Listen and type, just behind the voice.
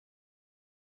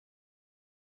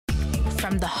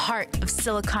from the heart of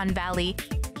Silicon Valley,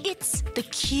 it's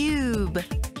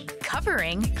theCUBE,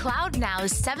 covering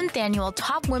CloudNOW's 7th annual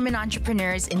Top Women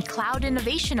Entrepreneurs in Cloud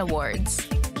Innovation Awards.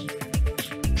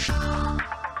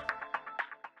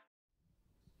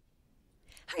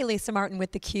 Hi, Lisa Martin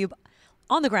with theCUBE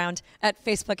on the ground at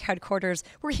Facebook headquarters.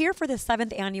 We're here for the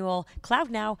 7th annual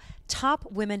CloudNOW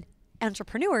Top Women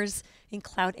Entrepreneurs in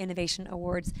Cloud Innovation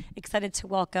Awards. Excited to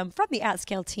welcome from the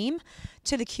AtScale team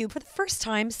to theCUBE for the first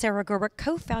time, Sarah Gerweck,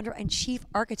 co-founder and chief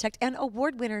architect and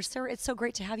award winner. Sarah, it's so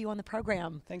great to have you on the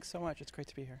program. Thanks so much, it's great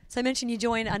to be here. So I mentioned you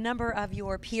join a number of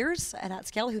your peers at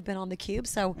AtScale who've been on theCUBE,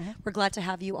 so we're glad to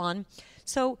have you on.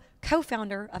 So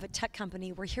co-founder of a tech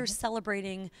company, we're here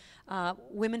celebrating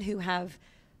women who have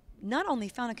not only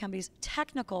founded companies,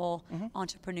 technical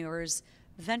entrepreneurs,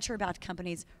 venture-backed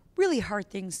companies, really hard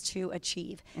things to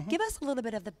achieve. Give us a little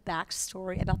bit of the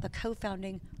backstory about the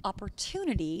co-founding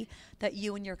opportunity that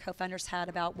you and your co-founders had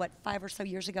about, what, 5 or so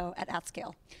years ago at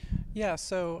AtScale? Yeah,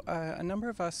 so a number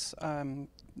of us, a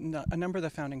number of the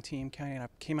founding team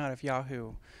came out of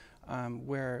Yahoo,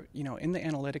 where, in the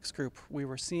analytics group, we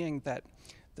were seeing that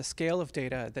the scale of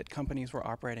data that companies were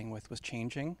operating with was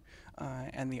changing,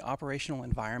 and the operational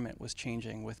environment was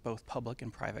changing with both public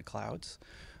and private clouds.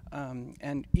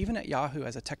 And even at Yahoo,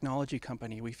 as a technology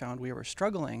company, we found we were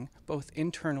struggling both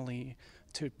internally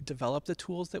to develop the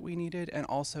tools that we needed and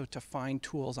also to find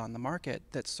tools on the market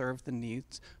that served the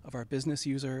needs of our business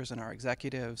users and our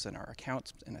executives and our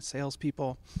accounts and our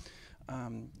salespeople.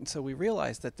 And so we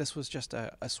realized that this was just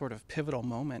a sort of pivotal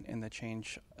moment in the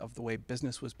change of the way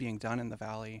business was being done in the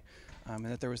Valley, and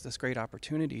that there was this great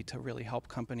opportunity to really help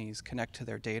companies connect to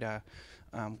their data,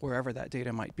 wherever that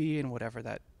data might be and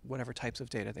whatever types of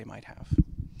data they might have.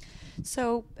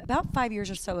 So about 5 years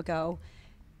or so ago,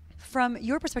 from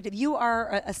your perspective, you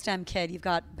are a STEM kid. You've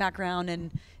got background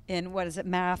in what is it,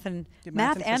 math and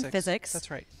physics.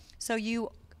 That's right. So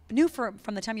you knew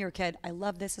from the time you were a kid, I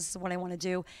love this is what I want to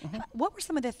do. What were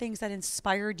some of the things that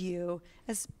inspired you,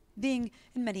 as being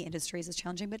in many industries is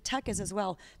challenging, but tech is as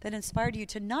well, that inspired you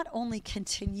to not only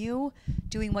continue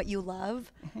doing what you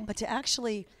love, but to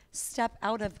actually step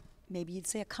out of, maybe you'd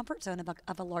say, a comfort zone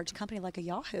of a large company like a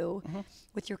Yahoo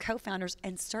with your co-founders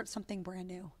and start something brand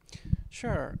new?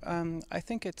 Sure. I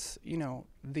think it's,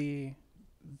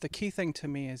 the key thing to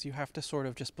me is you have to sort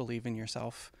of just believe in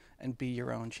yourself and be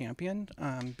your own champion,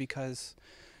 because,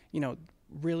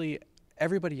 really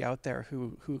everybody out there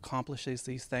who accomplishes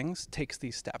these things takes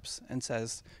these steps and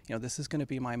says, this is going to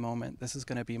be my moment, this is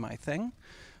going to be my thing.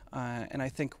 And I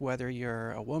think whether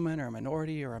you're a woman or a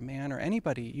minority or a man or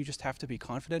anybody, you just have to be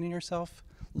confident in yourself,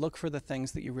 look for the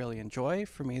things that you really enjoy.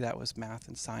 For me, that was math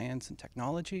and science and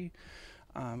technology.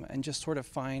 And just sort of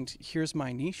find, here's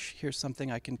my niche, here's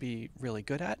something I can be really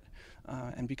good at,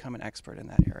 and become an expert in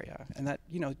that area. And that,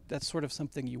 that's sort of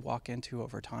something you walk into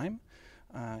over time,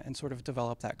 and sort of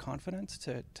develop that confidence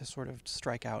to sort of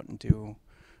strike out and do,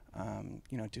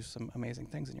 do some amazing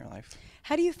things in your life.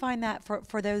 How do you find that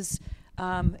for those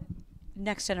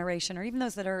next generation, or even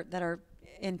those that are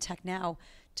in tech now,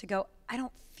 to go, I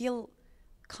don't feel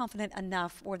confident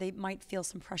enough, or they might feel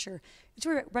some pressure? It's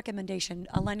your recommendation,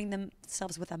 aligning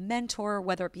themselves with a mentor,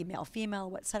 whether it be male,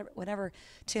 female, whatever,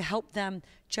 to help them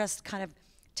just kind of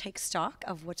take stock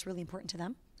of what's really important to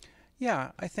them?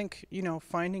 Yeah, I think,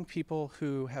 finding people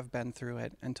who have been through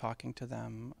it and talking to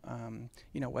them,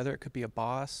 whether it could be a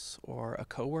boss or a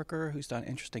coworker who's done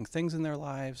interesting things in their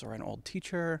lives, or an old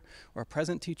teacher or a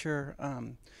present teacher,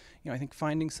 I think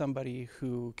finding somebody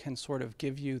who can sort of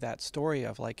give you that story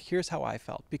of, like, here's how I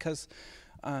felt. Because,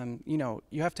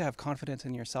 you have to have confidence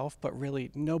in yourself, but really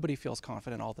nobody feels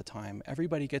confident all the time.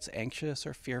 Everybody gets anxious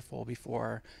or fearful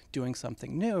before doing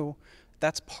something new.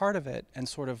 That's part of it, and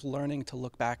sort of learning to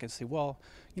look back and say, well,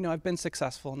 I've been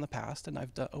successful in the past and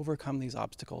I've overcome these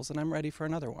obstacles and I'm ready for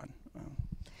another one.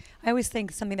 I always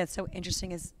think something that's so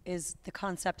interesting is the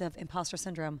concept of imposter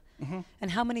syndrome,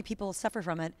 and how many people suffer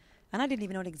from it. And I didn't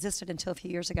even know it existed until a few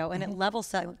years ago. And it level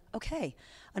set, okay,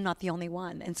 I'm not the only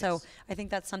one. And so I think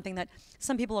that's something that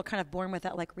some people are kind of born with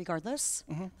that, like, regardless.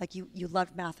 Like you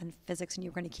loved math and physics and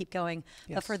you're going to keep going.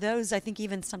 But for those, I think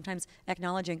even sometimes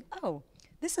acknowledging, oh,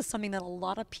 this is something that a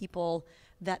lot of people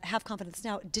that have confidence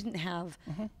now didn't have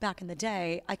back in the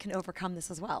day. I can overcome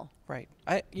this as well. Right.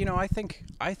 I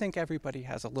think everybody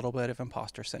has a little bit of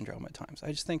imposter syndrome at times.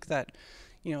 I just think that,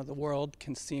 the world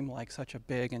can seem like such a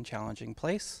big and challenging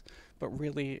place, but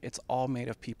really it's all made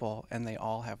of people, and they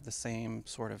all have the same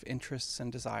sort of interests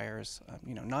and desires.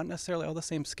 Not necessarily all the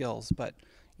same skills, but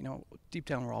you know, deep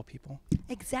down we're all people.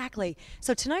 Exactly.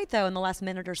 So tonight, though, in the last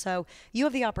minute or so, you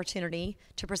have the opportunity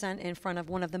to present in front of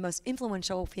one of the most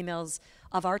influential females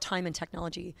of our time in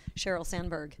technology, Sheryl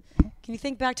Sandberg. Can you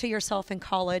think back to yourself in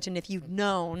college, and if you'd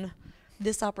known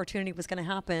this opportunity was going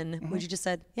to happen, would you just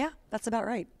said, yeah, that's about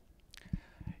right?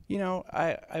 You know,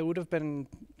 I would have been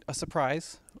a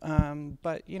surprise,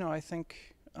 but you know, I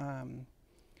think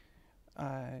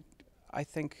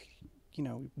you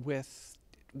know, with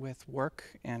work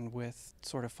and with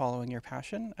sort of following your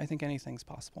passion, I think anything's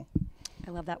possible.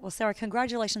 I love that. Well, Sarah,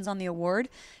 congratulations on the award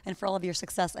and for all of your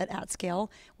success at AtScale.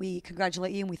 We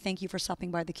congratulate you and we thank you for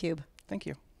stopping by theCUBE. Thank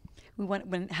you. We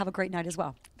want to have a great night as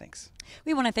well. Thanks.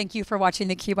 We want to thank you for watching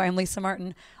theCUBE. I'm Lisa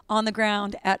Martin on the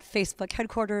ground at Facebook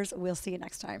headquarters. We'll see you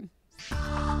next time.